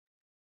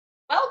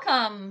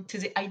Welcome to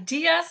the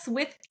Ideas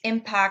with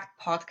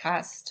Impact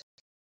podcast,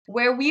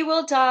 where we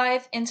will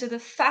dive into the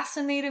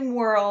fascinating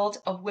world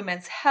of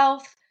women's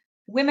health,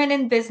 women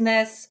in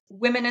business,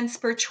 women in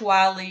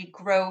spirituality,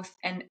 growth,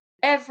 and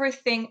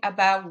everything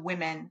about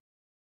women.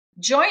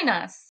 Join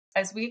us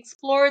as we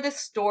explore the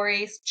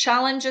stories,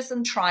 challenges,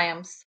 and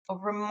triumphs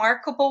of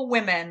remarkable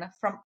women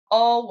from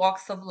all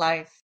walks of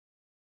life.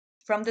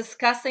 From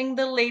discussing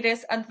the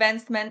latest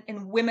advancement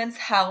in women's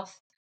health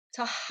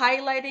to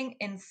highlighting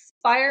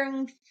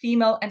inspiring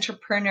female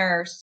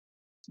entrepreneurs,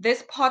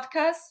 this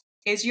podcast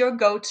is your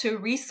go-to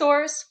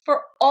resource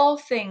for all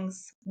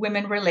things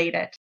women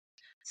related.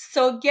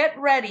 So get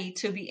ready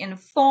to be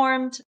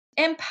informed,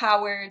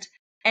 empowered,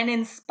 and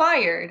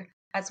inspired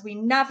as we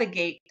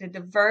navigate the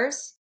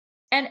diverse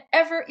and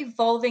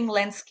ever-evolving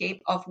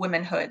landscape of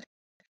womanhood.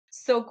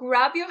 So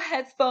grab your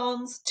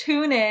headphones,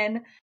 tune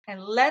in,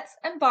 and let's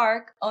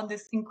embark on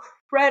this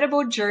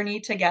incredible journey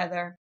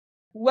together.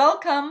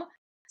 Welcome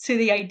to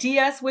the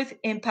Ideas with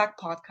Impact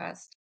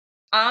podcast.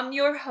 I'm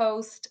your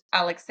host,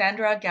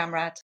 Alexandra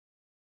Gamrat.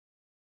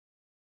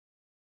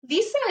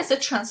 Lisa is a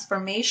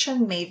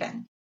transformation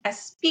maven, a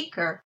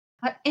speaker,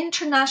 an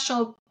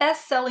international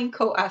best-selling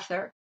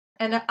co-author,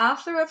 and an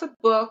author of a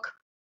book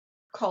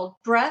called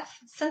Breath,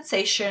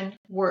 Sensation,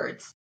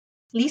 Words.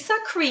 Lisa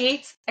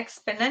creates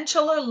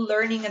exponential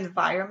learning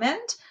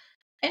environment,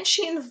 and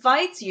she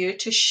invites you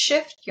to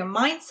shift your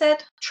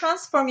mindset,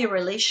 transform your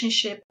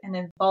relationship, and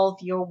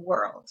evolve your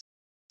world.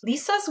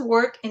 Lisa's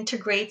work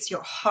integrates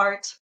your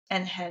heart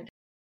and head.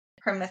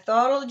 Her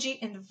methodology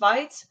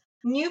invites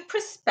new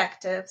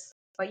perspectives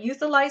by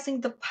utilizing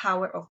the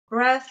power of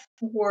breath,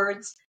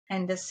 words,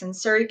 and the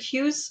sensory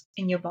cues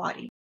in your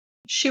body.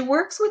 She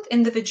works with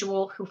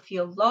individuals who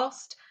feel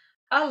lost,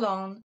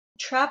 alone,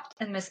 trapped,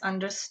 and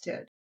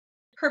misunderstood.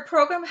 Her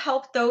program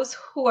helps those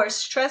who are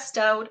stressed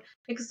out,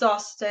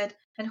 exhausted,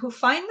 and who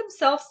find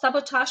themselves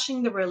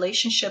sabotaging the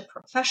relationship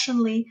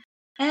professionally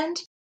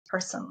and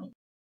personally.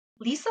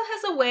 Lisa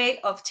has a way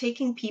of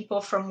taking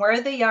people from where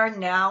they are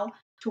now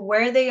to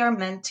where they are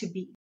meant to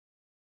be.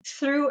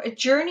 Through a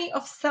journey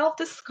of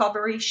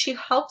self-discovery, she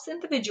helps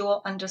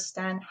individuals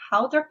understand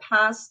how their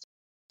past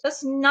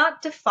does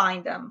not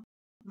define them,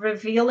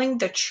 revealing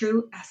the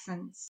true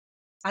essence.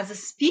 As a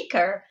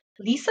speaker,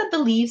 Lisa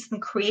believes in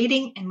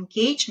creating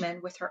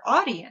engagement with her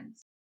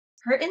audience.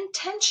 Her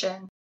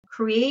intention: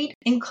 create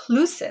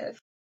inclusive,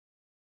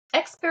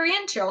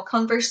 experiential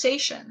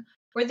conversation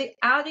where the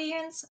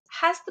audience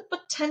has the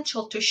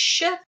potential to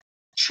shift,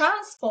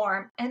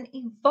 transform, and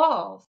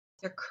evolve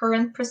their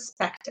current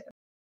perspective.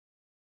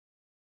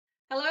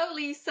 Hello,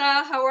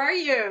 Lisa. How are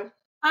you?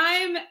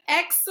 I'm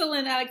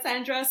excellent,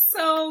 Alexandra.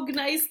 So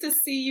nice to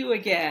see you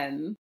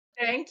again.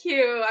 Thank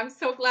you. I'm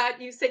so glad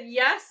you said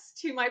yes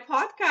to my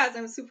podcast.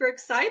 I'm super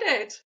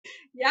excited.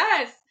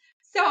 Yes.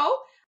 So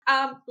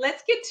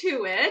let's get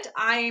to it.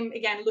 I'm,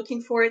 again,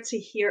 looking forward to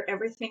hear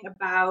everything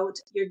about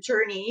your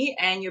journey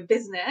and your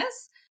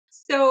business.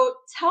 So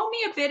tell me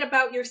a bit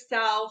about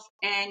yourself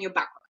and your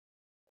background.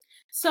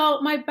 So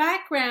my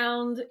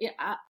background,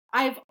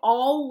 I've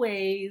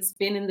always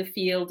been in the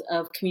field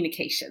of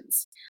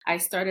communications. I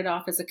started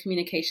off as a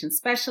communication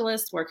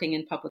specialist working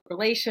in public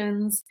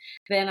relations.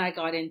 Then I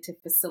got into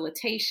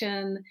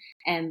facilitation.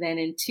 And then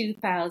in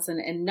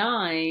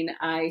 2009,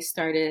 I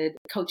started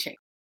coaching.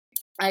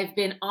 I've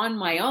been on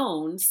my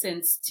own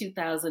since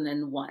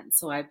 2001.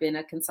 So I've been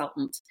a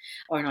consultant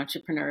or an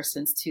entrepreneur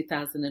since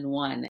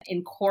 2001,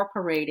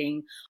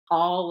 incorporating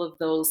all of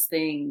those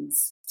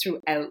things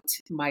throughout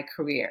my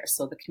career.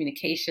 So the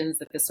communications,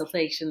 the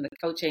facilitation, the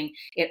coaching,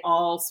 it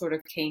all sort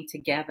of came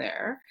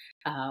together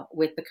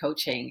with the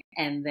coaching.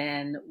 And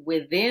then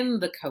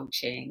within the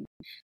coaching,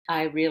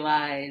 I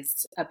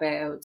realized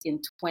about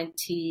in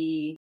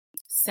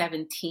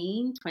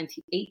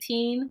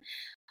 2018,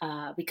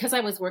 because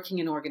I was working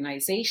in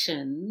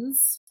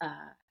organizations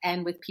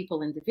and with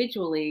people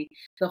individually,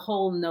 the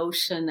whole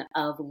notion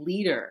of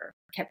leader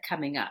kept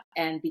coming up.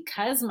 And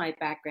because my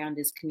background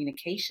is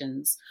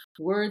communications,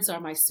 words are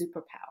my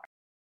superpower.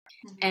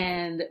 Mm-hmm.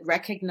 And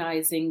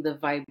recognizing the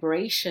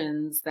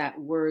vibrations that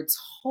words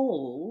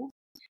hold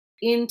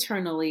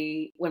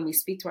internally when we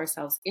speak to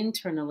ourselves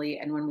internally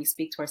and when we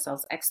speak to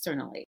ourselves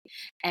externally.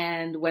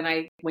 And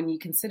when you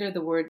consider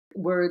the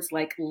words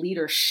like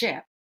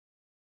leadership,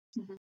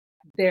 mm-hmm.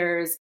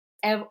 There's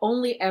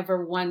only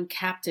ever one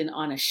captain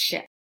on a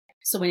ship.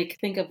 So when you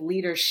think of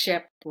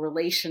leadership,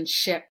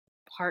 relationship,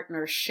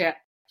 partnership,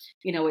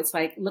 it's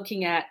like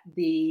looking at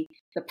the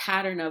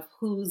pattern of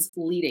who's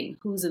leading,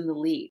 who's in the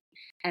lead.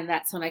 And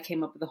that's when I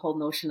came up with the whole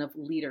notion of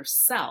leader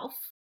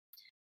self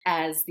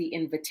as the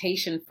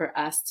invitation for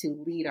us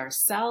to lead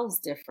ourselves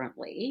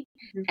differently,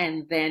 mm-hmm.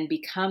 and then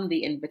become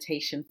the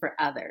invitation for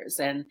others.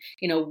 And,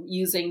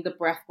 using the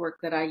breath work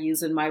that I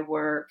use in my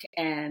work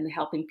and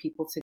helping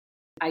people to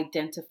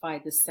identify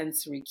the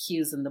sensory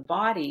cues in the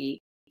body,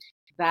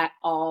 that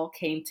all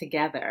came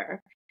together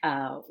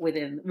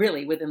within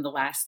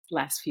the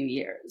last few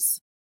years.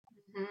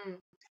 Mm-hmm.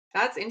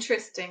 That's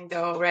interesting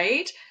though,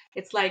 right?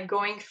 It's like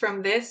going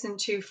from this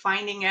into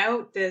finding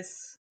out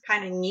this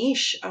kind of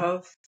niche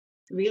of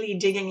really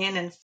digging in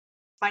and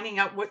finding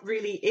out what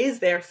really is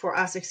there for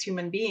us as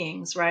human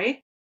beings, right?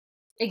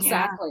 Yeah.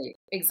 Exactly,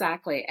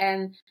 exactly.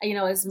 And,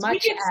 as 'Cause we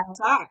much get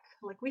stuck,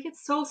 like we get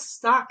so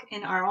stuck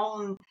in our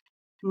own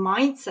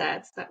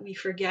mindsets that we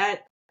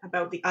forget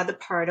about the other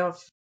part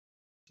of,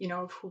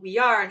 who we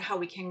are and how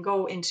we can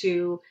go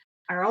into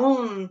our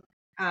own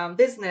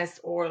business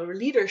or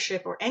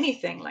leadership or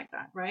anything like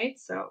that, right?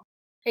 So,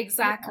 yeah.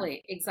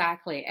 exactly,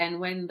 exactly. And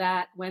when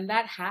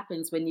that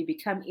happens, when you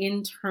become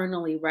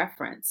internally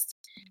referenced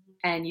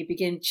and you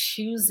begin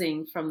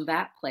choosing from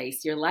that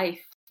place, your life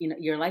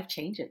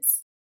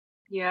changes.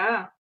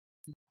 Yeah.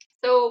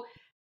 So,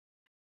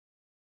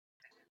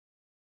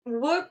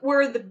 what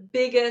were the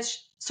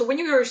biggest, so when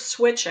you were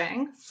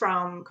switching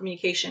from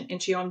communication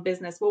into your own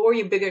business, what were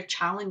your bigger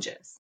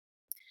challenges?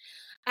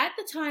 At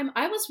the time,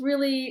 I was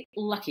really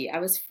lucky. I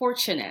was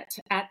fortunate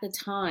at the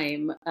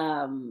time.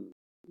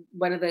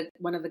 One of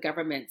the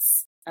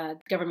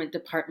government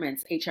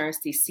departments,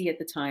 HRSDC at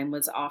the time,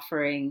 was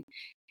offering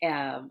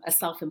a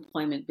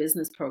self-employment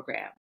business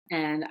program.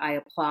 And I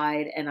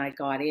applied and I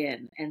got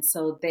in. And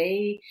so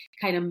they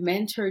kind of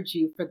mentored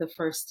you for the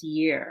first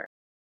year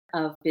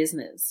of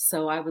business.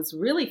 So I was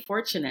really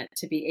fortunate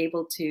to be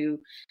able to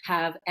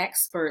have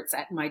experts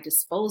at my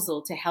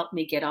disposal to help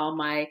me get all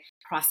my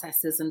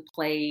processes in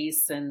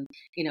place and,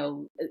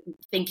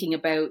 thinking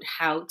about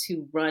how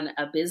to run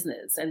a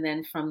business. And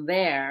then from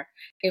there,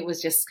 it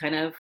was just kind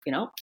of,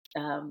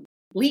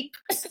 leap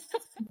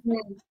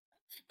Mhm.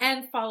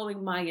 and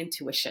following my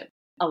intuition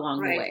along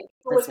the Right. way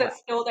So was as well. that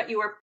still that you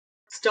were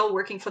still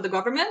working for the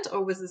government,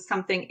 or was this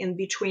something in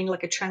between,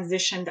 like a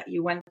transition that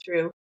you went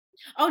through?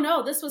 Oh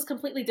no, this was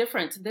completely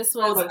different. This Oh,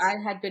 was those. I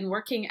had been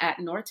working at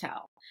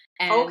Nortel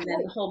and then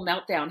Okay. the whole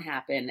meltdown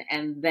happened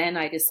and then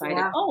I decided,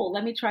 Yeah. "Oh,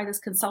 let me try this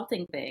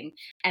consulting thing."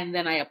 And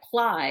then I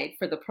applied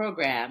for the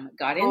program,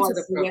 got Oh, I into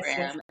the see. Yes, yes.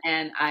 program,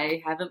 and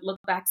I haven't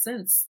looked back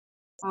since.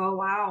 Oh,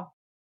 wow.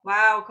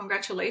 Wow.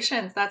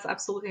 Congratulations. That's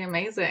absolutely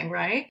amazing,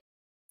 right?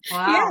 Yeah,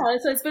 Wow.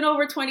 so it's been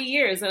over 20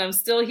 years and I'm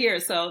still here,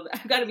 so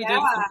I've got to be doing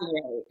Yeah. something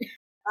right.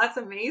 That's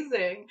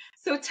amazing.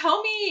 So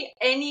tell me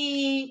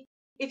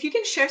if you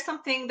can share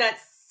something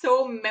that's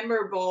so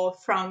memorable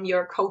from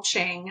your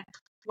coaching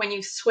when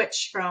you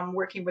switch from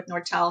working with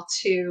Nortel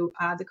to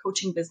the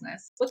coaching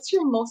business. What's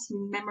your most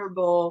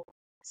memorable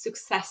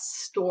success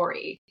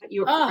story that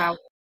you're Oh, proud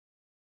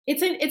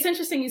it's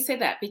interesting you say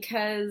that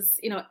because,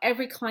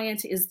 every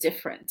client is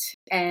different.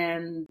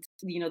 And,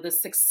 the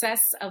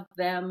success of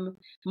them,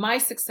 my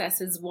success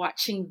is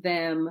watching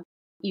them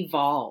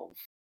evolve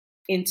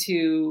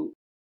into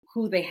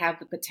who they have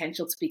the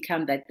potential to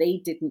become that they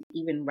didn't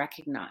even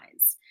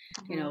recognize.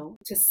 of? Mhm.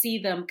 To see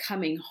them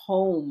coming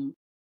home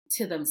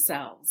to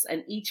themselves,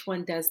 and each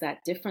one does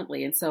that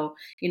differently. And so,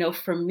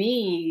 for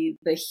me,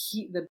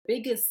 the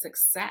biggest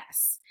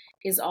success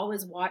is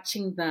always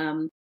watching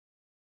them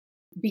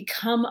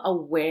become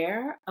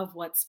aware of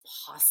what's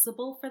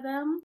possible for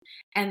them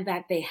and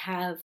that they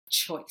have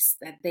choice,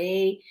 that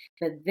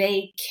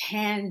they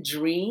can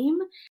dream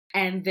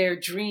and their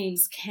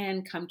dreams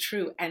can come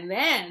true, and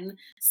then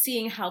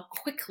seeing how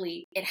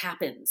quickly it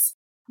happens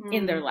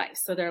in their Mm, life.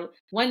 So they're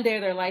one day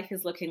their life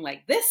is looking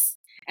like this,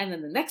 and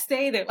then the next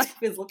day their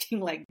life is looking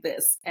like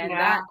this. And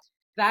yeah,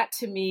 that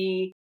to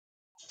me,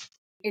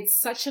 it's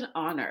such an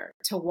honor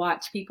to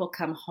watch people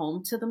come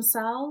home to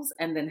themselves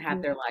and then have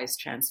mhm. their lives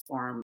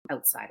transform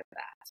outside of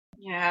that.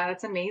 Yeah,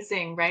 that's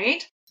amazing,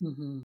 right?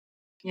 Hmm.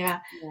 Yeah.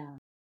 Yeah.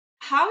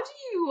 How do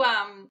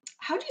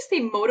you stay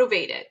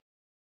motivated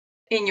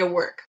in your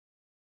work?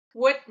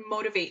 What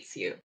motivates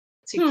you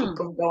to keep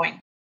Hmm. going?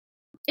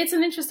 It's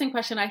an interesting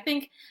question. I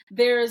think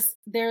there's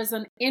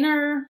an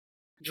inner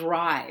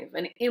drive,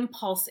 an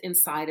impulse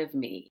inside of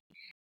me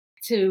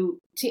to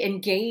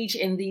engage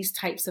in these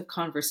types of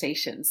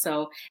conversations.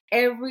 So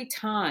every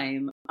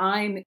time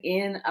I'm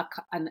in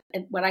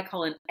what I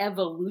call an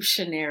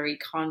evolutionary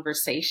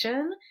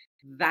conversation,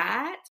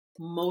 that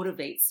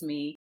motivates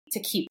me to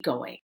keep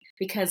going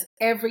because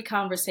every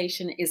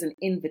conversation is an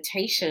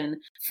invitation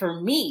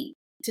for me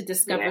to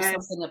discover Yes.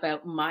 something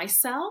about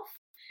myself.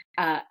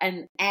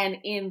 And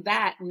in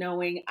that,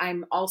 knowing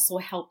I'm also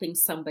helping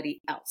somebody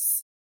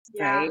else,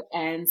 Yeah. right?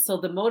 And so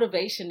the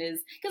motivation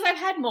is because I've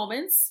had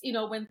moments,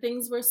 when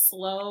things were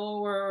slow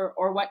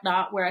or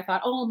whatnot, where I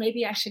thought, oh,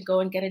 maybe I should go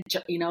and get a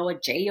job,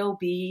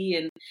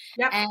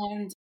 Yep.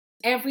 and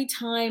every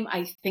time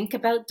I think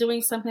about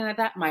doing something like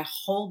that, my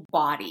whole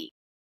body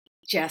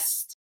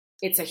just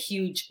it's a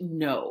huge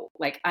no.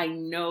 Like I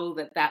know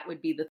that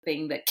would be the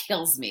thing that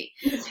kills me,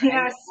 right?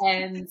 Yes.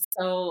 And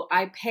so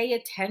I pay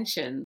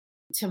attention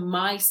to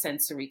my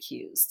sensory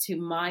cues, to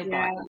my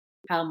Yeah. body,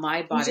 how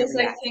my You body just,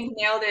 I reacts. think,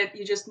 nailed it.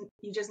 You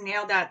just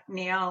nailed that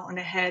nail on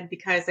the head,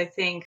 because I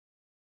think,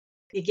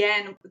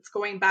 again, it's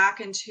going back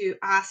into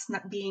us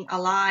not being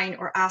aligned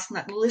or us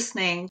not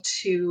listening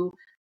to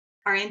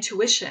our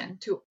intuition,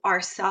 to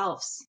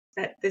ourselves,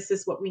 that this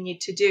is what we need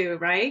to do,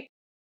 right?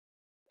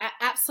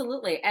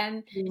 Absolutely.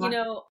 And,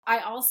 Yeah. I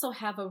also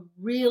have a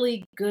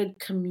really good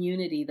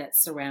community that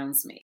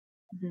surrounds me.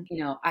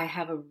 Mhm. I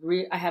have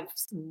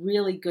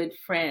really good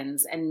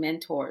friends and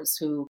mentors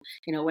who,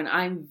 when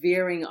I'm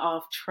veering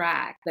off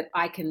track, that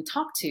I can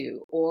talk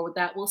to, or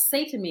that will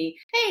say to me,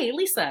 "Hey,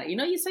 Lisa,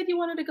 you said you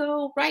wanted to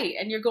go right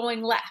and you're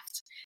going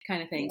left,"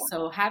 kind of thing. Yeah.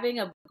 So having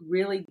a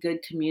really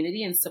good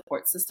community and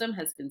support system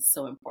has been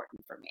so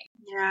important for me.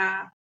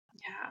 Yeah.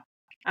 Yeah.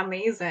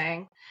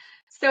 Amazing.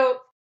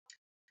 So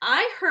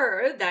I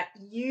heard that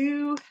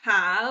you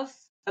have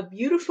a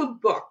beautiful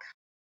book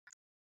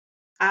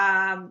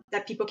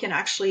that people can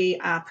actually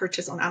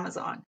purchase on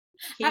Amazon.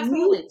 Can you?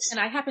 Absolutely. And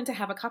I happen to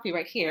have a copy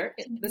right here.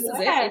 This is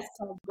it. Yes. It's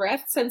called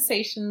Breath,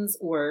 Sensations,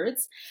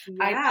 Words.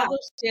 I Yeah.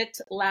 published it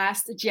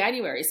last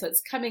January, so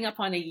it's coming up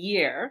on a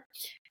year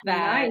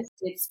that Nice.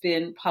 it's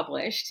been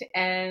published.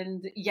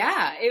 And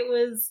yeah, it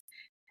was,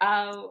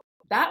 uh,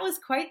 that was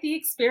quite the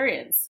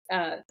experience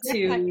Yeah.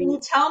 Can you to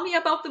tell me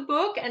about the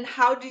book and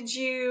how did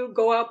you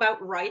go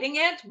about writing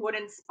it? What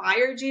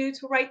inspired you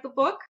to write the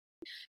book?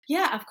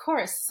 Yeah, of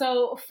course.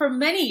 So for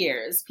many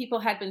years, people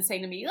had been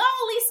saying to me,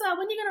 "Oh, Lisa,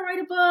 when are you going to write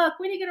a book?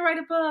 When are you going to write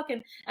a book?"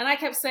 And I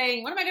kept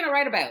saying, "What am I going to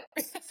write about?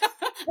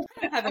 I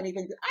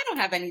don't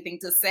have anything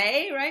to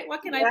say, right?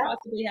 What can I Yeah.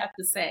 possibly have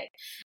to say?"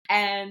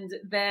 And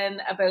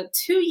then about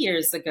 2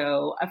 years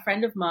ago, a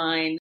friend of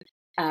mine,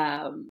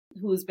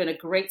 who's been a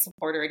great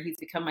supporter and he's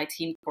become my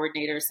team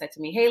coordinator, said to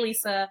me, "Hey,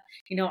 Lisa,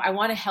 I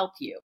want to help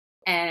you."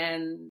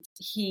 And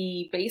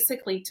he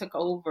basically took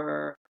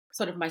over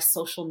sort of my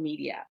social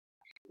media.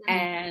 Mhm.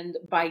 And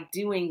by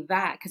doing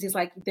that, because he's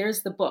like,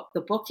 "There's the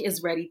book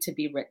is ready to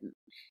be written."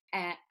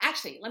 And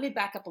actually, let me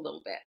back up a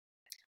little bit.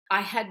 I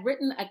had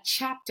written a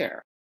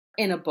chapter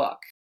in a book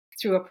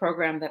through a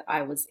program that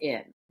I was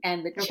in.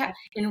 And Okay.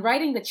 in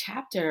writing the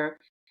chapter,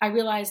 I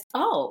realized,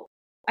 oh,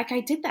 like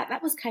I did that.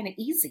 That was kind of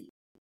easy.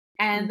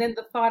 And Mhm. then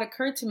the thought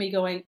occurred to me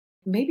going,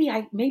 maybe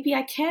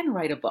I can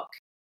write a book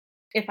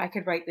if I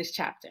could write this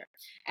chapter.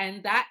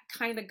 And that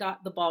kind of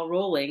got the ball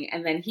rolling.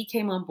 And then he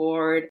came on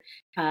board,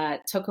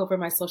 took over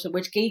my social,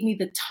 which gave me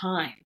the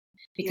time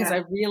because Yeah.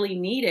 I really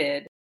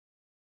needed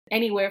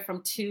anywhere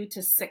from 2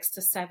 to 6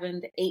 to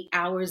 7 to 8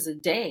 hours a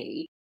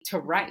day to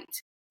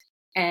write.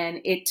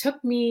 And it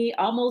took me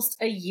almost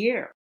a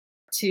year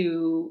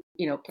to,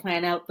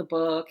 plan out the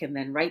book and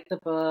then write the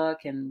book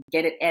and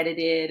get it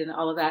edited and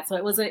all of that. So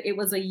it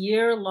was a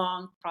year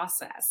long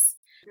process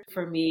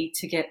for me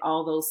to get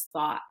all those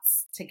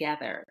thoughts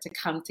together, to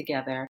come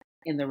together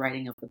in the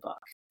writing of the book.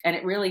 And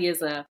it really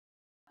is a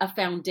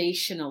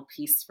foundational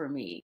piece for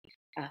me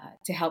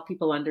to help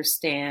people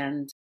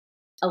understand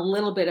a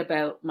little bit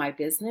about my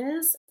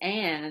business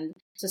and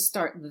to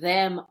start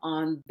them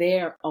on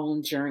their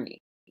own journey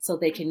so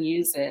they can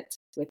use it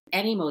with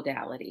any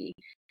modality.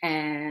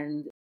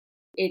 And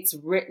it's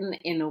written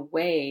in a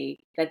way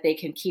that they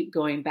can keep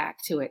going back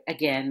to it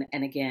again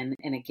and again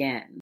and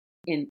again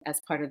in as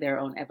part of their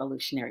own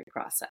evolutionary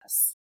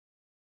process.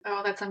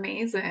 Oh, that's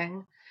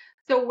amazing.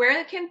 So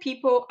where can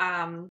people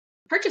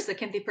purchase it?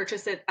 Can they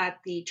purchase it at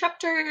the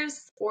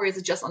chapters or is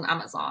it just on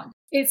Amazon?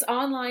 It's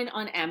online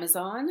on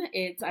Amazon.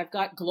 I've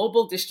got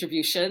global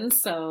distribution,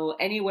 so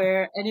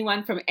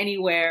anyone from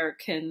anywhere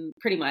can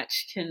pretty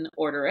much can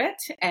order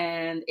it,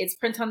 and it's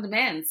print on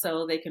demand,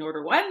 so they can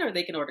order one or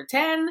they can order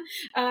 10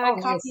 Oh,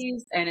 nice.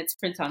 copies, and it's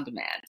print on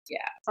demand.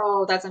 Yeah.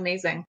 Oh, that's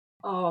amazing.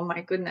 Oh my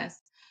goodness.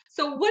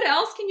 So what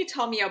else can you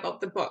tell me about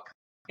the book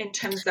in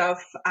terms of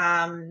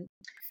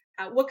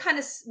what kind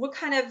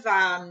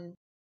of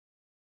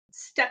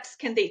steps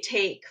can they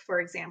take, for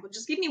example?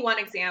 Just give me one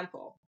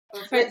example of,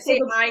 All right. let's say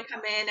I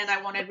come in and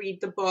I want to read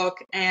the book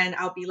and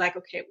I'll be like,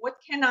 okay, what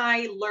can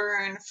I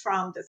learn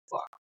from this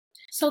book?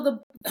 So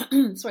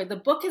the sorry, the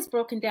book is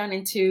broken down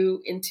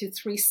into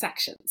three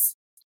sections: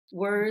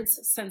 words,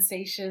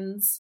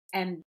 sensations,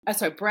 and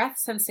breath,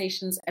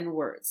 sensations, and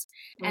words.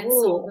 And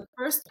so Oh, the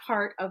first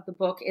part of the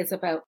book is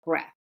about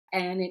breath.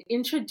 And it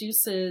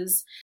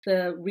introduces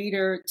the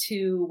reader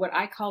to what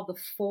I call the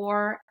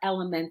four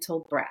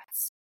elemental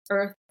breaths: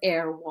 earth,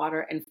 air,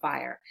 water, and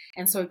fire.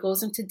 And so it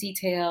goes into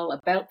detail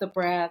about the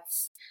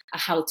breaths,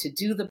 how to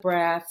do the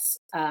breaths,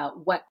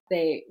 what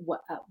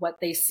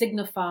they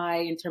signify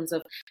in terms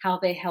of how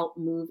they help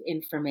move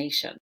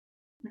information.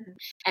 mhm.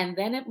 And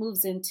then it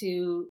moves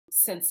into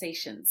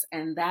sensations,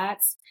 and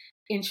that's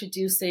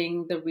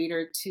introducing the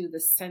reader to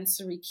the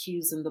sensory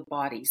cues in the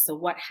body. So,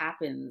 what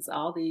happens?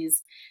 All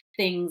these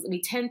things,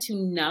 we tend to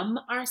numb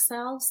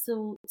ourselves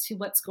to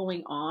what's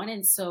going on.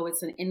 And so,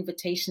 it's an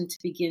invitation to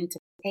begin to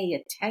pay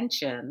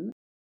attention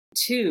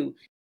to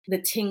the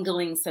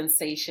tingling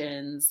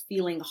sensations,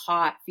 feeling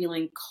hot,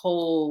 feeling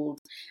cold,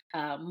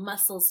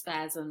 muscle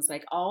spasms,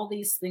 like all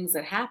these things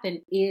that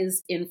happen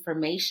is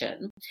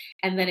information.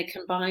 And then it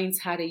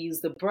combines how to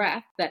use the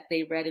breath that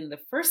they read in the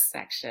first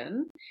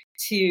section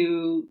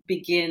to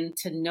begin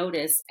to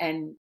notice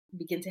and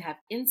begin to have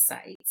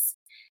insights.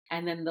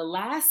 And then the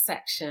last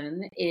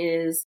section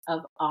is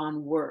of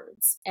on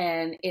words,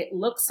 and it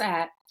looks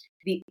at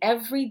the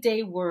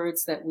everyday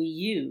words that we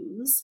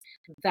use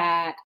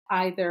that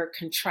either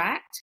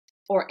contract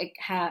or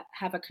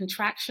have a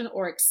contraction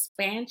or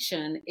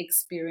expansion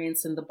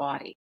experience in the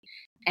body.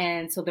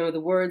 And so there are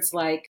the words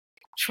like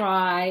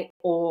try,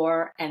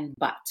 or, and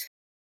but.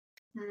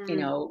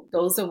 Mm,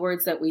 Those are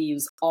words that we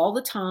use all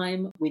the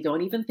time. We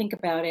don't even think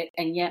about it.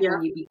 And yet, yeah.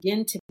 when you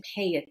begin to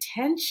pay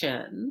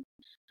attention,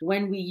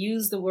 when we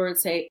use the word,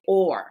 say,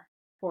 or,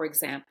 for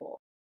example,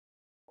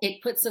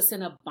 it puts us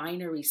in a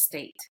binary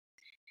state.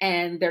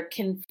 And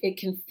it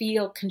can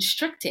feel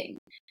constricting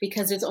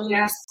because there's only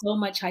Yeah. so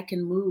much I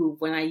can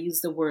move when I use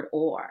the word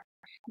or.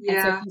 And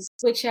so if Yeah. you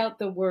switch out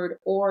the word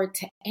or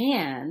to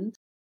and,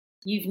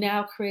 you've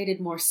now created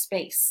more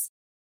space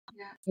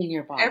Yeah. in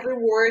your body. Every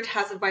word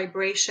has a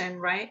vibration,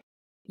 right?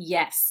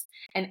 Yes.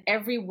 And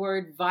every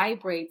word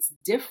vibrates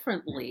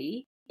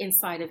differently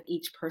inside of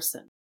each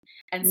person.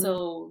 And Mm,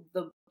 so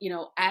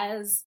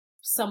as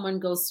someone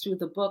goes through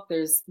the book,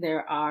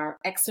 there are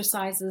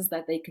exercises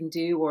that they can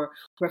do or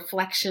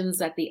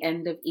reflections at the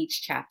end of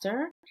each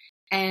chapter.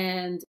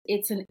 And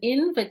it's an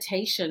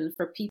invitation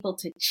for people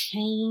to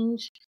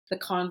change the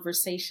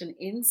conversation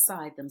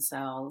inside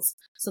themselves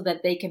so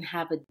that they can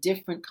have a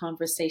different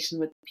conversation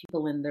with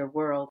people in their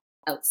world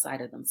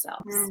outside of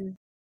themselves. mm.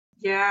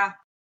 Yeah.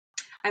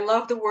 I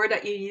love the word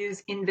that you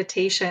use,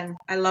 invitation.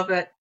 I love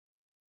it.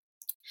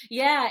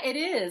 Yeah, it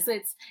is.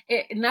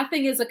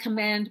 Nothing is a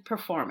command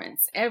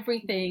performance.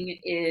 Everything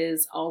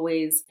is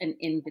always an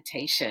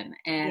invitation.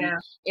 And Yeah.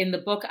 in the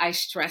book, I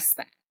stress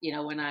that.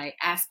 When I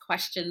ask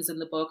questions in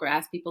the book or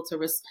ask people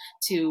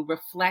to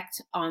reflect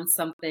on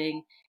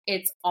something,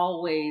 it's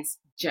always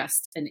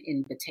just an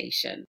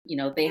invitation.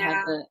 They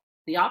have Yeah.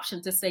 the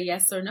option to say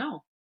yes or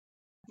no.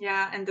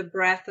 Yeah. And the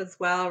breath as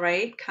well,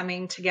 right?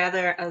 Coming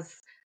together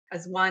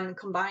as one,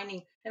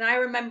 combining. And I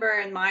remember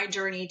in my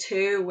journey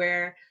too,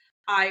 where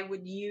I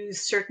would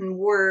use certain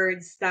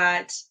words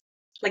that,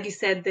 like you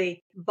said,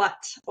 they but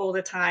all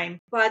the time,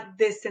 but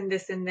this and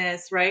this and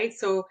this, right?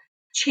 So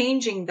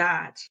changing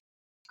that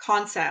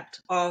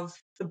concept of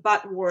the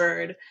but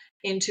word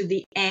into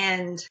the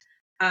and,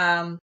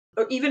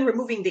 or even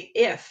removing the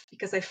if,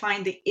 because I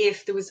find the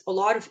if, there was a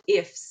lot of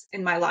ifs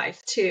in my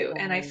life too.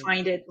 And I Right.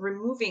 find it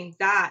removing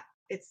that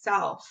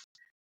itself,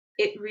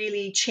 it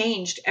really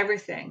changed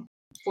everything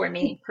for It,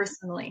 me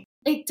personally.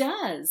 it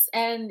does.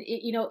 And,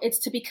 it's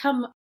to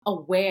become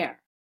aware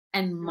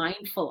and Mm,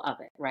 mindful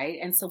of it, right?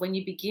 And so when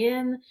you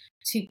begin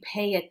to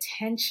pay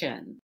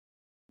attention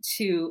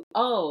to,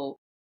 oh,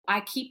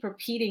 I keep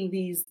repeating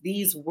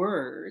these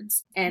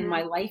words and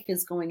my mm, life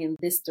is going in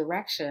this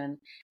direction.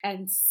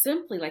 And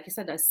simply, like you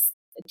said,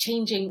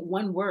 changing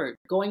one word,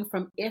 going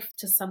from if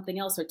to something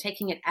else or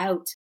taking it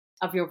out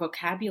of your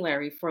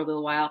vocabulary for a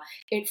little while,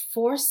 it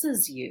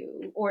forces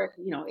you or,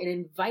 it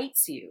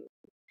invites you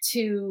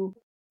to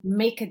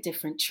make a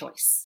different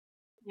choice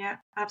yeah, in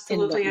what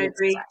absolutely. I you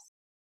agree. express.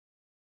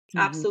 Mhm.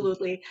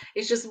 Absolutely.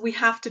 It's just we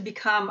have to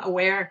become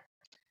aware.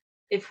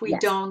 If we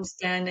Yes. don't,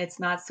 then it's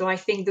not. So I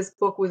think this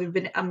book would have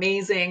been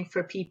amazing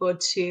for people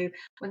to,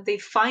 when they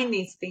find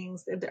these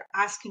things, that they're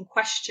asking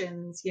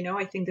questions.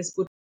 I think this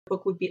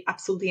book would be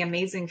absolutely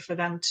amazing for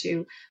them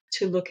to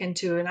look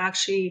into and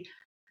actually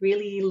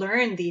really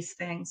learn these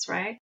things,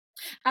 right?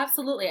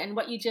 Absolutely. And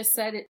what you just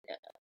said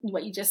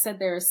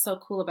there is so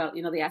cool about,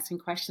 the asking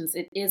questions.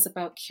 It is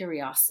about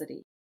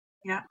curiosity.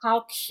 Yeah,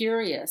 How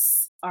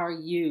curious are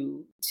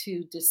you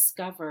to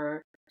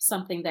discover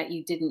something that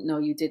you didn't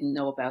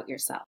know about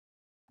yourself?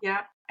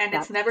 yeah. And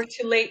it's That's never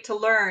too late to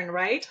learn,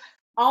 right?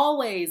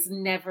 always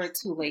never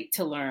too late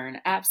to learn.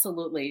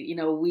 Absolutely.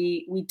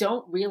 We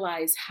don't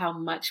realize how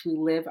much we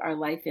live our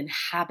life in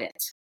habit.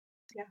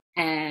 Yeah.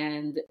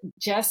 And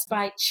just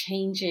by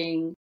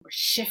changing or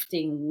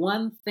shifting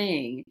one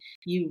thing,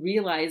 you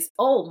realize,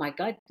 oh my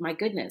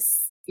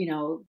goodness,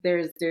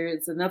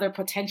 there's another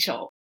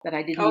potential that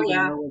I didn't Oh, even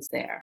yeah. know was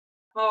there.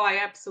 Oh, I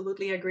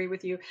absolutely agree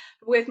with you.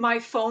 With my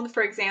phone,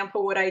 for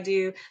example, what I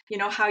do,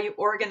 how you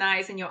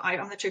organize in your I'm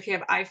not sure if you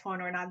have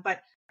iPhone or not,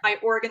 but I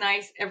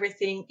organize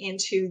everything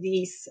into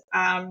these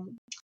uh,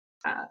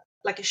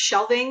 like a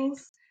shelvings,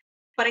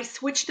 but I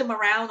switch them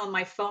around on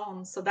my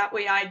phone so that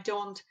way I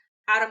don't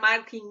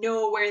automatically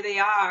know where they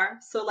are.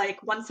 So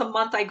like once a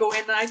month I go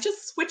in and I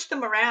just switch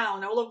them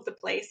around all over the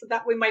place. So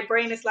that way my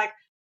brain is like,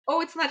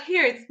 oh, it's not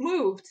here, it's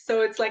moved.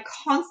 So it's like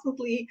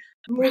constantly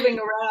moving Right.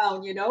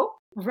 around.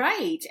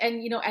 Right.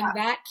 And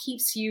that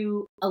keeps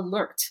you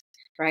alert,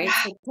 right?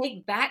 Yeah, So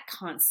take that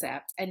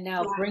concept and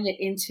now yeah, bring it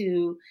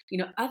into,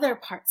 other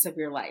parts of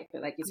your life.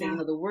 Like you say,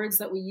 yeah, the words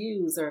that we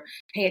use or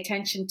pay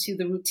attention to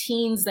the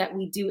routines that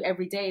we do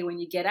every day when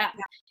you get up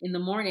yeah, in the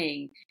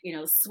morning,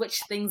 switch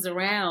things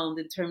around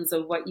in terms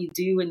of what you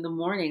do in the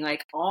morning.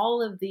 Like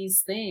all of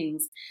these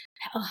things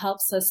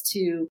helps us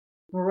to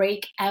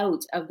break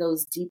out of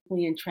those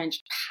deeply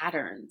entrenched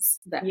patterns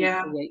that we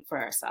yeah. create for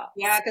Yeah, ourselves.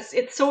 because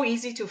it's so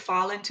easy to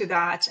fall into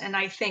that. And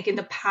I think in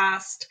the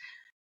past,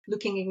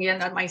 looking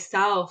again at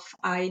myself,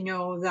 I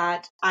know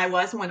that I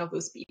was one of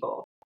those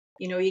people.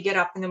 You get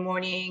up in the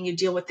morning, you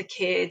deal with the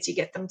kids, you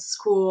get them to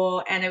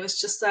school, and it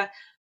was just a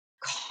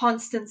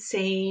constant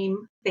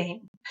same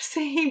thing,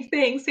 same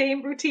thing,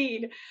 same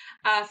routine.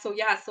 So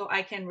yeah, so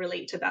I can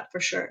relate to that for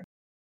sure.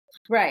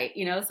 Right.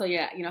 So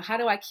yeah, how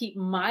do I keep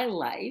my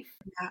life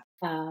Yeah,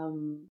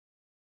 um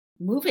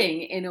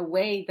moving in a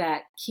way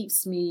that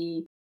keeps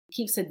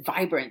it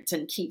vibrant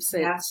and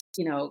Yeah.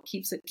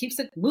 keeps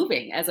it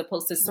moving as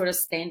opposed to sort of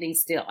standing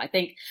still. I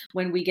think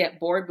when we get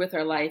bored with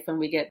our life and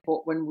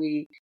when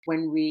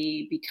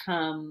we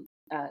become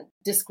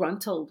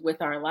disgruntled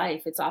with our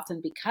life, it's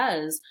often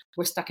because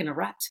we're stuck in a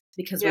rut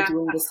because we're Yeah.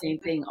 doing the same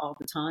thing all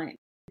the time.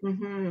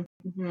 Hmm.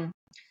 Hmm.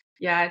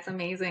 Yeah, it's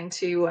amazing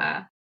to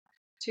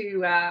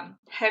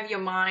have your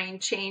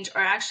mind change,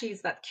 or actually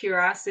it's that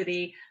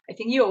curiosity. I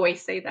think you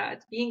always say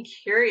that being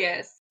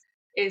curious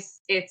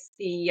is it's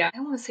the I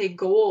don't want to say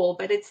goal,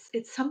 but it's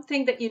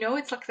something that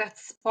it's like that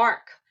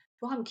spark.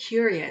 Well, I'm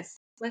curious.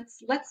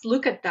 Let's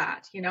look at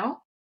that.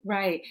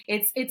 Right.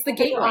 It's the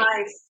Open your gateway.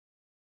 eyes.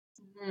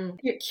 Mhm.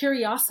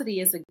 Curiosity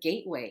is a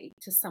gateway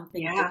to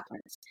something Yeah,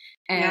 different.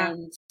 yeah.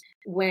 And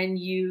when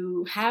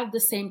you have the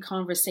same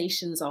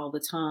conversations all the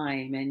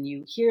time and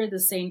you hear the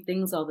same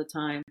things all the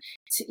time,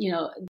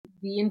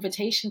 the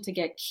invitation to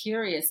get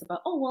curious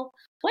about, oh, well,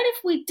 what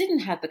if we didn't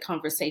have the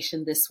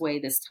conversation this way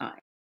this time?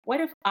 What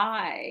if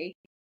I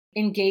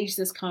engage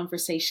this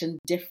conversation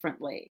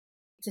differently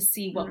to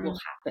see what will Mhm.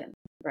 happen?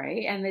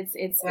 Right. And Yeah.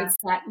 it's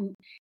that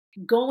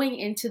going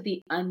into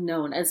the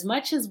unknown. As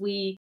much as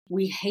we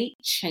hate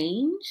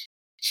change,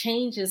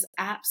 change is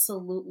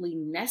absolutely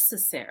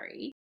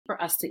necessary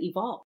for us to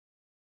evolve.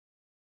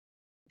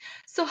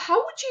 So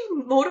how would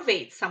you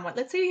motivate someone?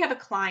 Let's say you have a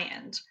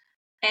client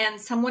and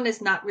someone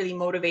is not really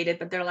motivated,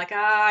 but they're like,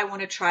 I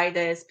want to try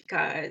this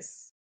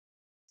because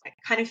I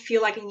kind of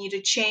feel like I need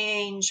to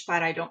change,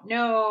 but I don't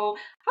know.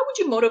 How would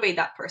you motivate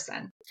that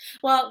person?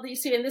 Well, you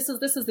see, and this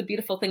is the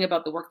beautiful thing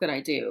about the work that I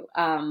do.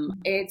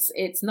 Mhm.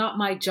 It's not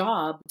my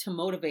job to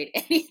motivate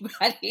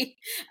anybody.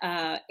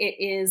 It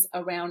is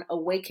around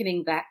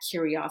awakening that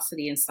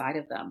curiosity inside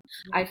of them.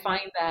 I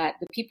find that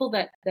the people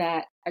that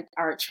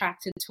are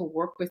attracted to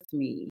work with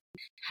me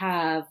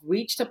have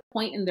reached a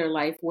point in their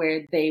life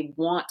where they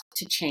want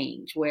to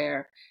change,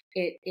 where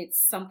it's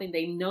something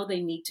they know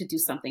they need to do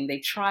something. They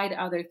tried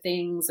other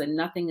things and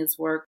nothing has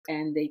worked,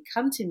 and they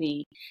come to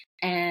me,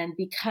 and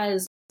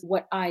because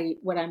what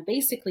I'm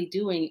basically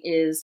doing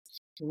is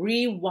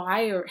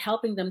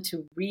helping them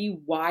to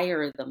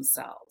rewire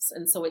themselves.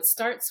 And so it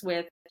starts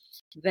with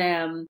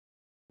them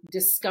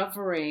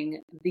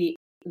discovering the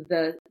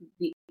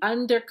the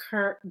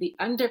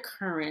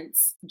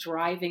undercurrents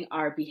driving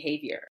our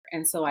behavior.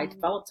 And so I Mhm.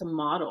 developed a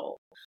model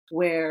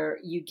where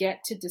you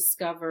get to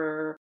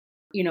discover,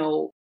 you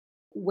know,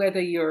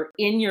 whether you're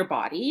in your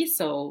body,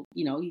 so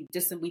we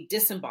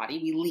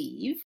disembody, we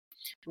leave,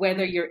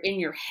 whether Mhm. you're in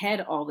your head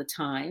all the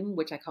time,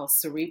 which I call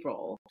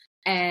cerebral,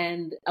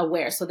 and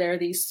aware. So there are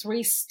these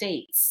three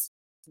states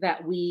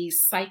that we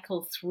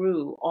cycle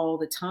through all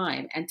the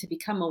time. And to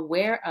become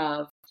aware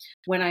of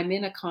when I'm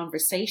in a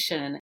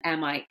conversation,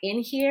 am I in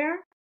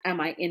here?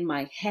 Am I in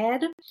my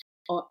head?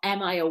 Or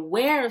am I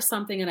aware of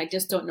something and I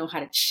just don't know how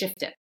to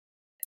shift it?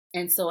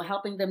 And so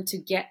helping them to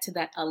get to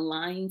that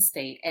aligned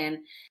state,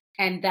 and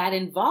that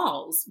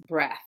involves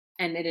breath,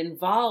 and it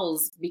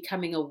involves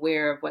becoming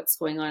aware of what's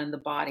going on in the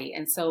body.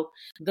 And so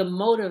the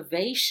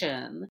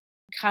motivation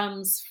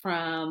comes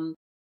from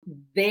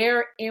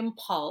their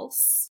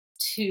impulse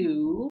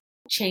to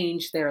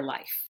change their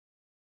life.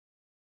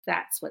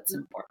 That's what's Mhm.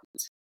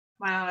 important.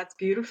 Wow, that's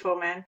beautiful,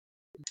 man.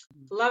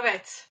 Love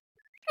it.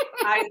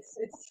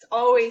 It's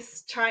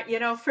always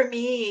trying, for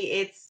me,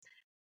 it's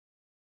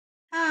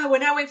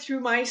when I went through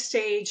my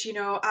stage,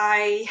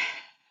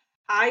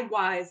 I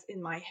was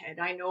in my head.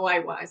 I know I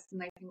was,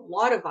 and I think a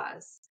lot of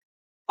us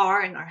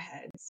are in our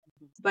heads.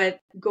 But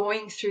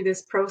going through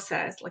this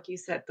process, like you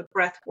said, the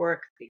breath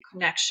work, the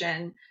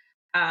connection,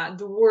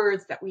 the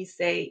words that we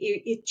say,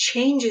 it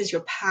changes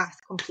your path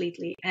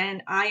completely.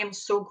 And I am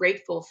so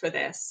grateful for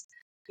this,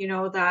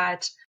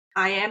 that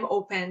I am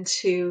open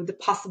to the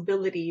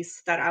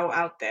possibilities that are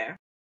out there.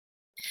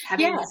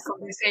 Having these Yes.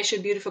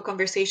 conversation, beautiful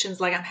conversations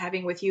like I'm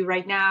having with you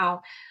right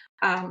now,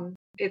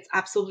 it's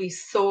absolutely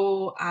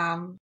so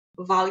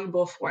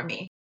valuable for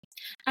me.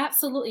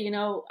 Absolutely.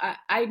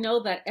 I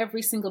know that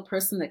every single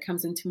person that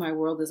comes into my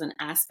world is an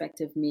aspect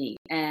of me.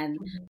 And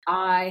Mhm.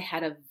 I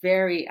have a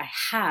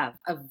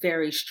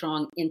very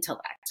strong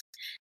intellect.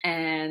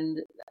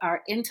 And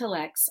our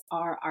intellects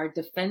are our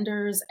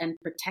defenders and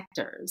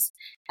protectors,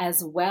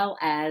 as well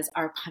as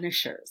our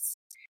punishers.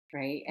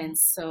 Right. And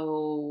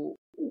so,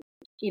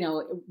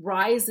 it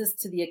rises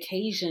to the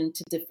occasion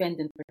to defend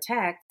and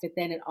protect, but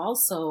then it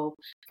also,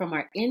 from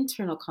our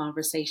internal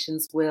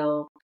conversations,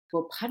 will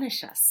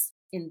punish us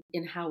in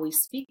how we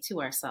speak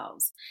to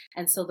ourselves.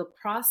 And so the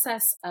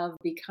process of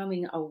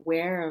becoming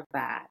aware of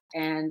that,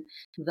 and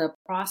the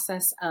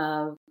process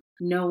of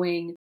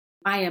knowing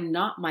I am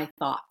not my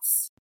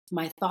thoughts.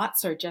 My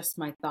thoughts are just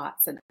my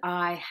thoughts, and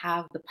I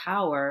have the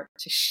power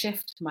to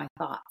shift my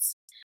thoughts,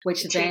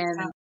 which To change then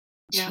that.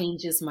 Yeah.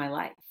 changes my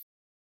life.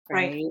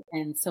 Right. Right.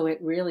 And so it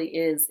really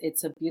is,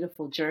 it's a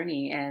beautiful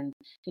journey. And,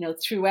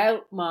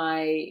 throughout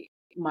my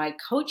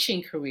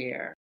coaching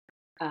career,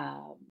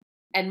 um,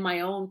 and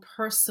my own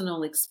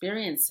personal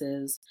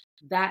experiences,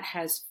 that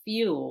has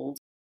fueled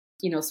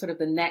sort of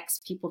the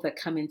next people that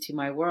come into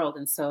my world.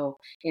 And so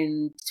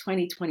in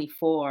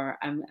 2024,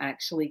 I'm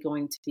actually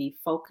going to be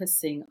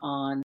focusing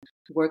on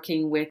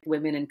working with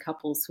women and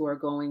couples who are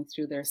going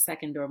through their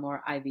second or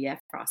more IVF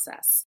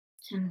process,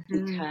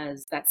 Mm-hmm.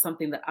 because that's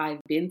something that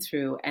I've been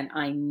through, and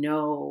I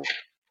know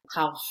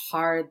how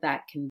hard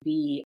that can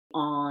be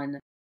on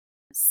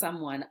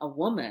someone, a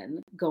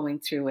woman going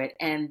through it,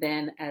 and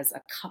then as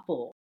a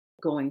couple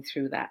going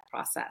through that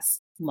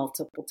process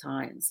multiple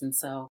times. And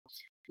so,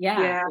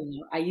 yeah, Yeah.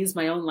 I use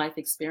my own life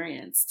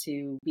experience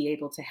to be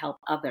able to help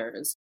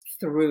others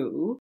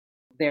through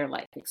their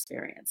life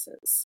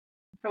experiences.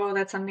 Oh,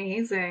 that's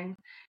amazing.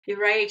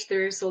 You're right.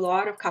 There's a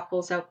lot of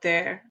couples out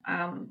there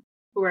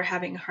who are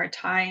having a hard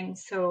time.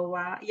 So,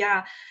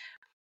 yeah.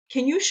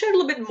 Can you share a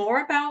little bit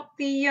more about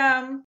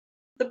the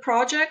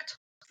project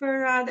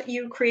for that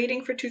you're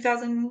creating for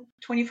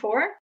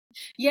 2024?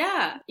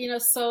 Yeah,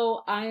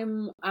 so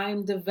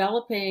I'm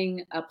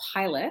developing a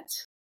pilot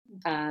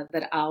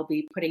that I'll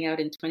be putting out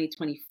in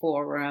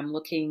 2024, where I'm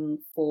looking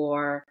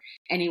for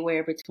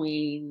anywhere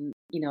between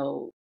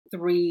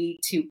 3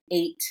 to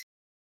 8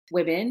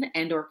 women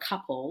and or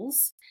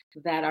couples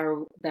that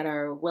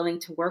are willing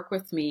to work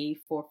with me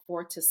for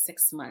 4 to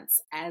 6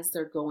 months as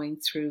they're going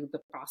through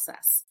the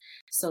process,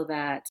 so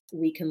that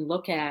we can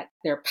look at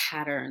their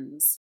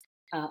patterns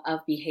of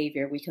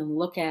behavior. We can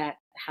look at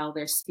how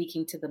they're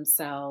speaking to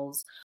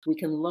themselves. We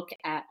can look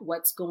at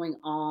what's going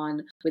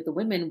on with the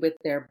women with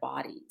their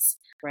bodies,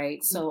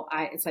 right? So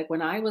it's like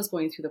when I was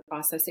going through the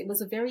process, it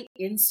was a very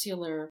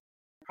insular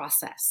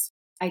process.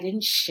 I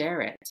didn't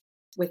share it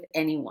with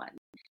anyone.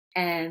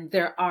 And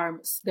there are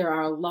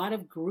a lot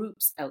of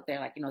groups out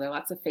there, like, there are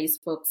lots of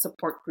Facebook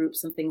support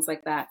groups and things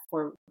like that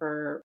for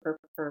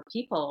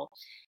people.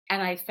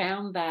 And I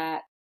found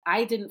that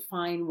I didn't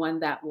find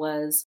one that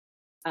was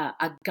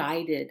a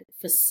guided,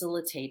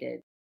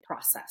 facilitated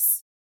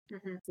process,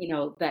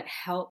 Mhm. that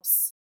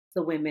helps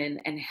the women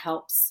and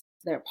helps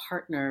their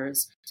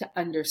partners to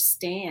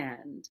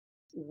understand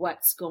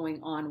what's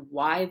going on,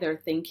 why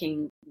they're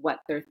thinking what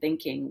they're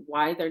thinking,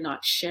 why they're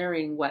not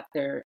sharing what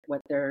they're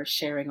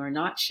sharing or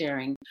not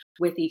sharing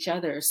with each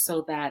other,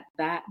 so that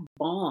that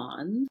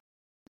bond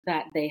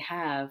that they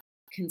have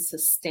can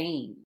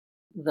sustain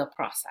the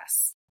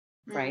process,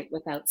 Mm. right?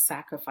 Without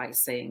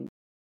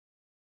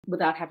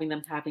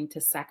having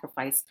to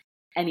sacrifice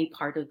any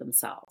part of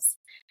themselves.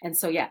 And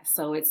so, yeah,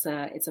 so it's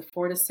a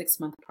 4 to 6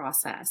 month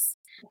process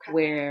Okay.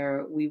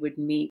 where we would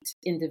meet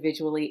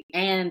individually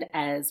and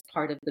as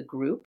part of the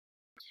group,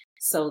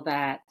 so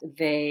that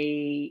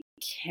they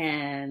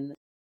can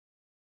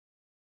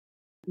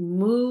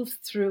move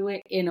through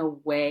it in a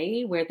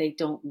way where they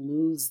don't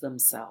lose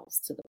themselves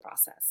to the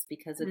process,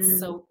 because it's Mm.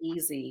 so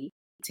easy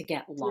to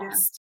get Yeah.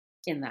 lost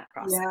in that Yeah.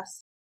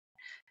 process.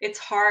 It's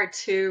hard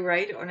too,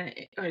 right?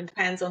 It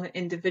depends on the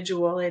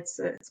individual. It's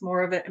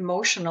more of an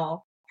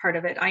emotional part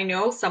of it. I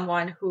know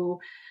someone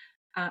who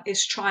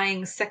is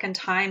trying second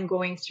time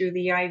going through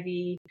the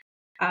IV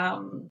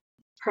um,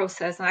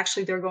 process, and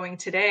actually they're going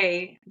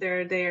today.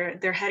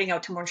 They're heading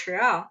out to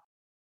Montreal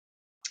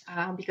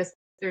because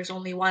there's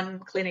only one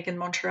clinic in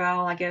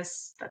Montreal, I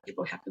guess, that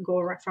people have to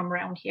go from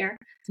around here.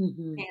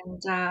 Mhm.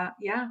 And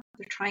yeah,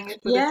 they're trying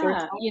it for the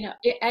third Yeah,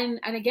 time.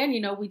 and again,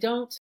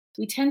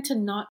 we tend to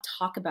not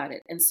talk about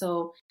it. And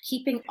so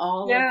keeping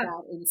all of Yeah,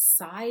 that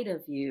inside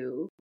of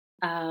you,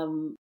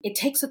 it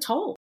takes a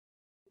toll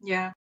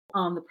yeah.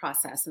 on the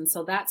process. And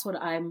so that's what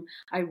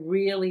I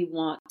really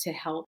want to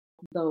help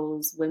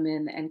those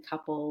women and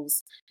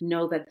couples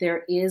know, that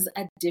there is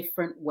a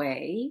different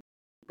way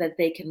that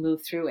they can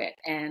move through it.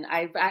 And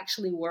I've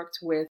actually worked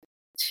with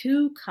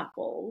 2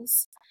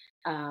 couples,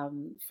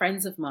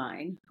 friends of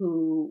mine,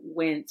 who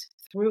went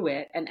through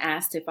it and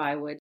asked if I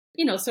would,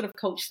 sort of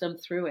coach them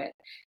through it.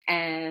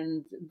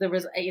 And there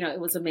was, it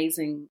was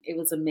amazing. It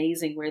was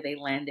amazing where they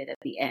landed at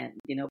the end.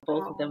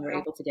 Both of Oh, them were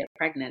wow. able to get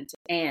pregnant,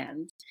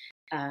 and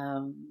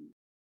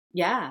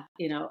yeah,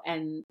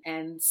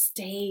 and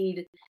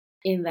stayed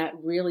in that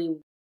really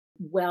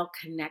well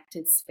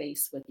connected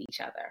space with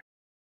each other.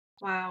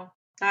 Wow.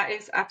 That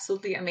is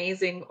absolutely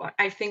amazing.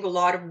 I think a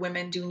lot of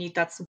women do need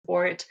that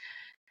support.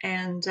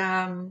 And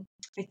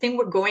I think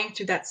we're going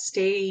through that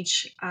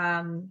stage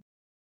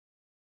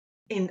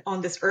in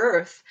on this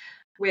earth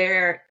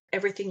where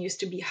everything used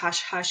to be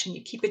hush hush and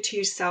you keep it to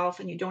yourself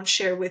and you don't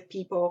share with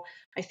people.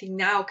 I think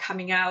now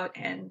coming out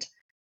and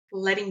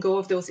letting go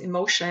of those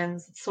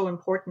emotions, it's so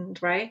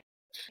important, right?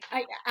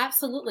 I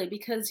absolutely,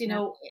 because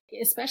Yeah.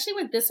 especially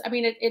with this, I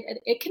mean,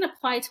 it can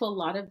apply to a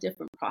lot of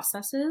different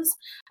processes.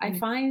 I Mm.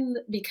 find,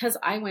 because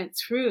I went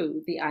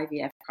through the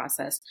IVF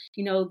process,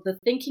 the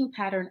thinking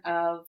pattern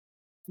of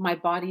my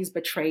body's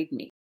betrayed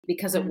me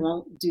because it Mm.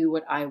 won't do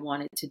what I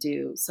want it to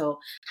do. So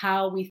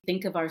how we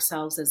think of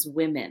ourselves as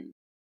women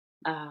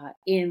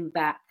in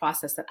that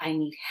process, that I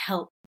need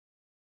help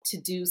to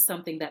do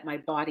something that my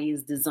body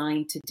is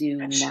designed to do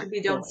That should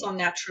be done naturally, so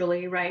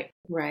naturally, right?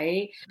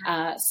 right?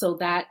 So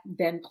that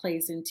then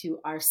plays into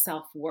our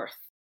self-worth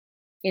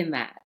in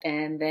that,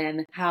 and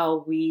then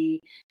how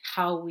we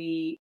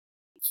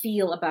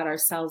feel about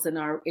ourselves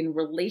in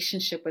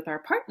relationship with our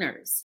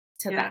partners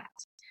to Yeah. that.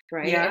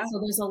 Right. Yeah. And so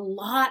there's a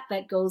lot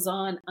that goes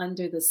on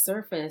under the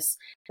surface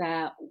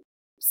that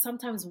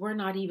sometimes we're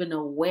not even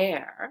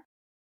aware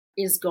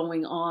is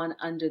going on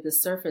under the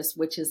surface,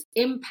 which is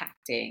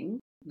impacting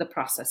the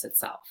process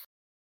itself.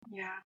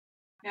 Yeah.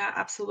 Yeah,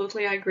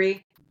 absolutely. I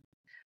agree.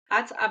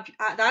 That's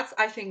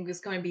I think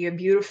is going to be a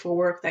beautiful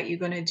work that you're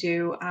going to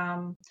do.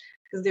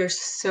 Because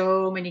there's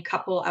so many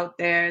couple out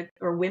there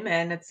or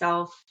women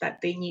itself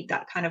that they need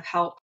that kind of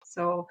help.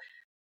 So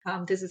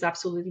this is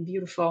absolutely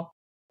beautiful.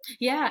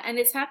 Yeah, and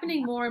it's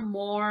happening more and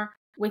more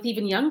with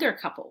even younger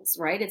couples,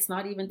 right? It's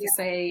not even to Yeah.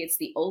 say it's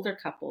the older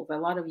couples. A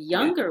lot of Yeah.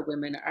 younger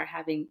women are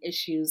having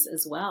issues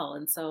as well.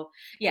 And so,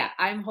 yeah,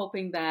 I'm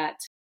hoping that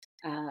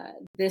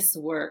this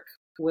work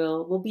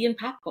will be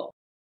impactful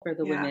for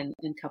the Yeah. women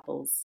and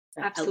couples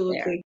out there.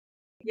 Absolutely.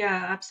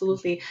 Yeah,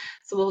 absolutely.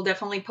 So we'll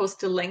definitely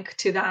post a link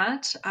to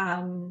that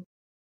down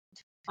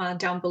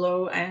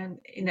below and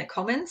in the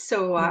comments,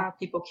 so Yeah.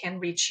 people can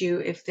reach you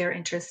if they're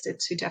interested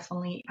to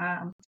definitely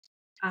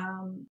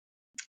um,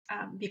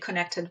 be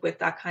connected with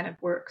that kind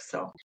of work.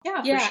 So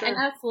yeah, for Yeah, and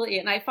sure. absolutely.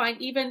 And I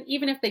find even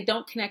if they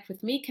don't connect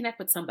with me, connect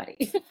with somebody.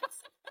 Yeah,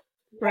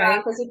 Right?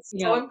 because it's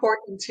You so know,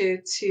 important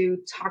to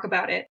talk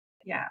about it.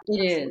 Yeah, it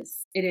absolutely.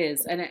 is. It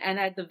is. And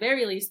at the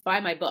very least buy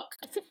my book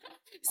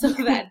so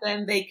that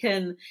then they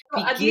can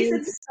Well, at least it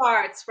begin.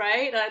 starts,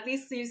 right? At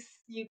least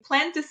you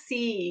plant the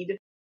seed.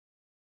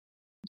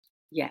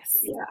 Yes.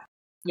 Yeah,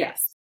 yeah,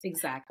 Yes,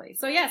 exactly.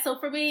 So yeah, so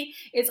for me,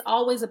 it's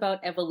always about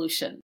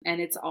evolution, and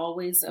it's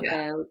always yeah.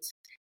 about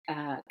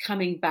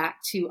coming back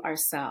to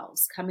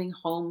ourselves, coming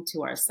home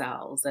to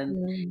ourselves.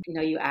 And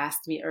Mm. you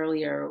asked me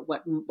earlier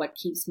what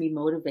keeps me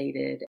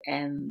motivated,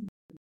 and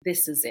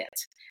this is it,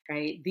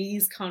 right?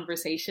 These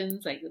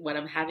conversations, like what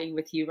I'm having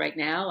with you right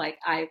now, like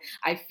I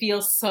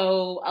feel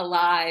so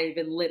alive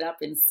and lit up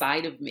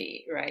inside of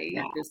me, Yeah, right?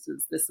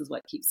 This is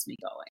what keeps me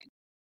going.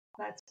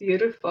 that's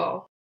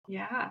beautiful.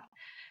 Yeah.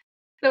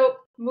 So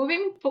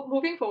moving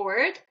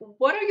forward,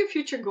 what are your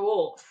future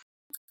goals?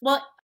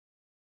 Well,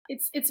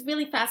 it's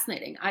really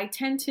fascinating. I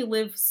tend to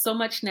live so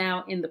much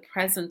now in the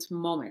present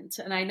moment,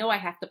 and I know I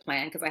have to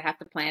plan because I have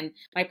to plan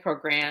my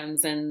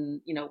programs and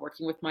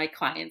working with my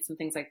clients and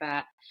things like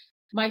that.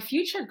 My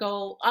future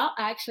goal,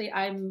 actually,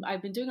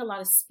 I've been doing a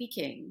lot of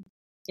speaking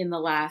in the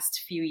last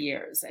few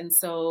years, and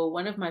so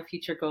one of my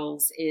future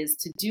goals is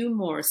to do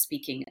more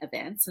speaking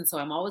events. And so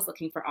I'm always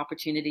looking for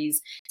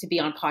opportunities to be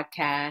on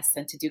podcasts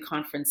and to do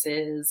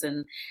conferences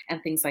and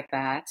things like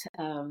that.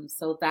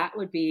 So that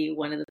would be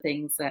one of the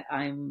things that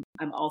I'm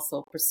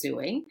also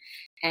pursuing,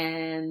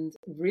 and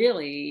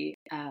really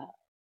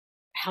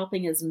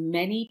helping as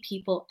many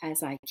people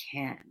as I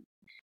can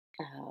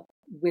uh,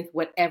 with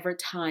whatever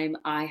time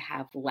I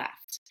have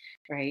left,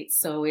 right?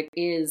 So it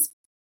is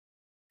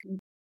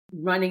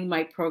running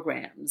my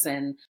programs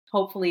and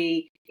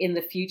hopefully in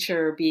the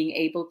future being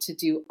able to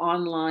do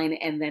online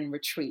and then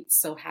retreats.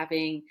 So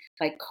having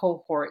like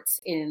cohorts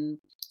in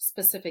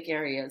specific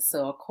areas.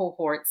 So a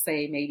cohort,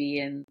 say maybe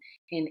in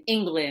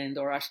England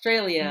or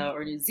Australia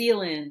or New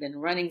Zealand,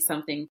 and running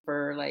something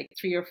for like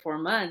 3 or 4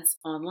 months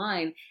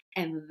online,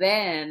 and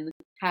then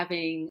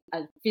having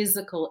a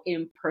physical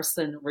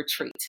in-person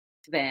retreat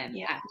then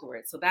Yeah.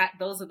 afterwards. So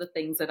those are the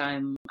things that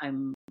I'm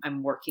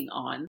working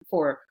on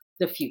for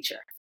the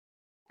future.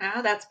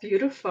 Ah, that's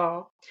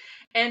beautiful.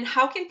 And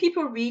how can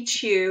people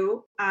reach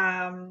you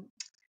and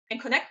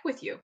connect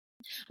with you?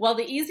 Well,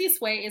 the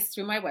easiest way is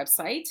through my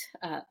website,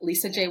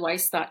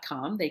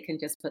 lisajweiss.com. They can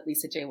just put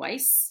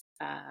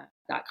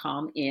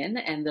lisajweiss.com in,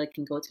 and they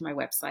can go to my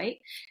website,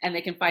 and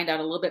they can find out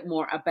a little bit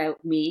more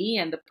about me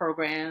and the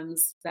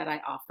programs that I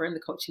offer and the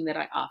coaching that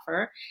I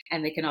offer.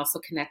 And they can also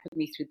connect with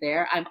me through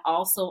there. I'm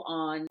also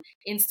on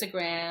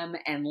Instagram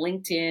and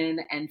LinkedIn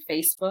and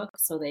Facebook,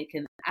 so they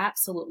can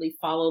absolutely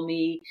follow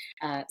me,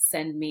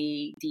 send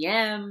me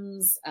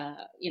DMs,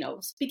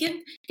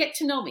 get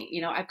to know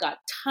me. I've got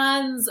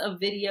tons of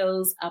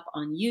videos up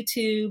on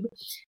YouTube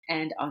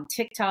and on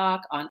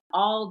TikTok on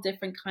all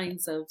different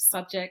kinds of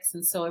subjects.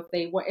 And so if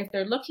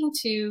they're looking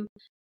to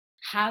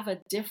have a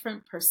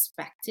different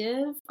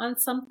perspective on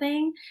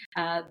something,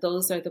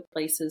 those are the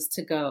places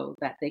to go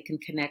that they can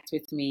connect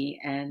with me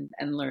and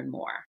learn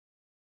more.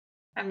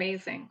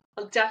 Amazing.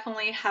 I'll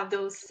definitely have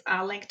those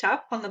linked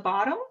up on the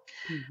bottom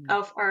Mhm.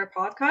 of our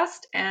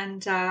podcast.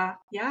 And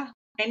yeah,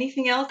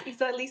 anything else,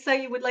 Lisa,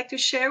 you would like to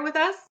share with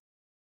us?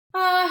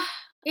 Uh,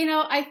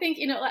 I think,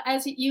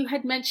 as you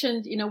had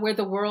mentioned, where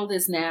the world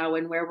is now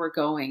and where we're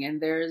going,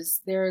 and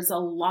there's a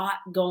lot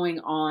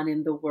going on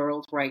in the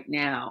world right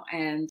now.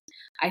 And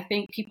I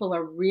think people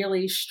are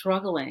really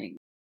struggling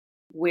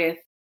with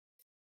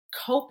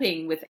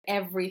coping with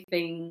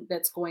everything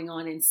that's going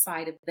on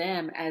inside of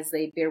them as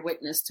they bear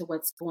witness to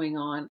what's going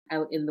on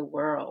out in the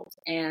world.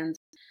 And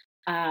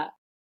uh,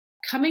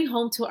 coming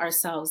home to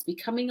ourselves,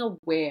 becoming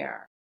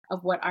aware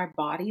of what our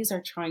bodies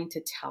are trying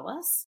to tell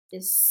us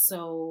is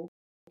so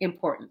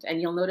important.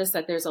 And you'll notice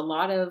that there's a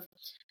lot of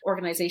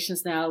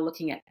organizations now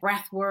looking at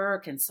breath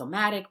work and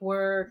somatic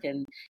work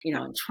and,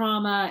 and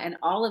trauma and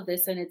all of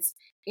this. And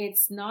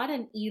it's not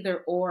an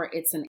either or,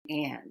 it's an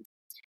and.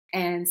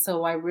 And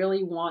so I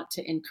really want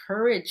to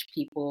encourage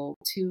people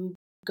to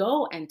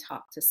go and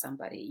talk to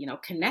somebody,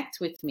 connect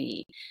with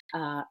me,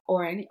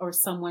 or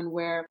someone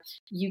where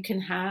you can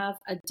have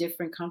a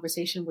different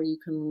conversation where you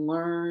can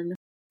learn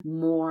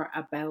more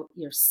about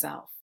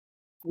yourself.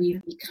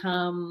 We've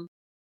become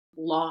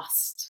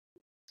lost,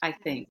 I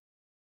think,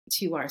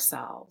 to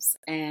ourselves.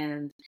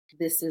 And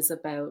this is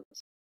about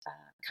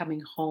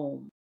coming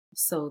home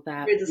so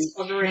that we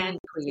can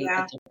create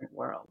a different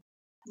world.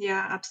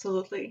 Yeah,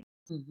 absolutely.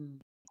 Mm-hmm.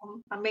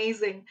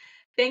 Amazing.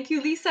 Thank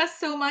you, Lisa,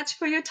 so much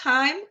for your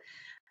time.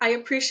 I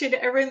appreciate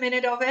every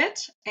minute of it,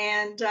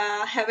 and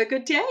have a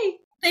good day.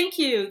 Thank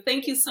you.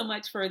 Thank you so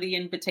much for the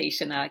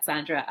invitation,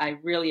 Alexandra. I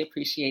really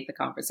appreciate the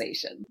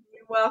conversation.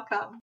 You're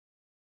welcome.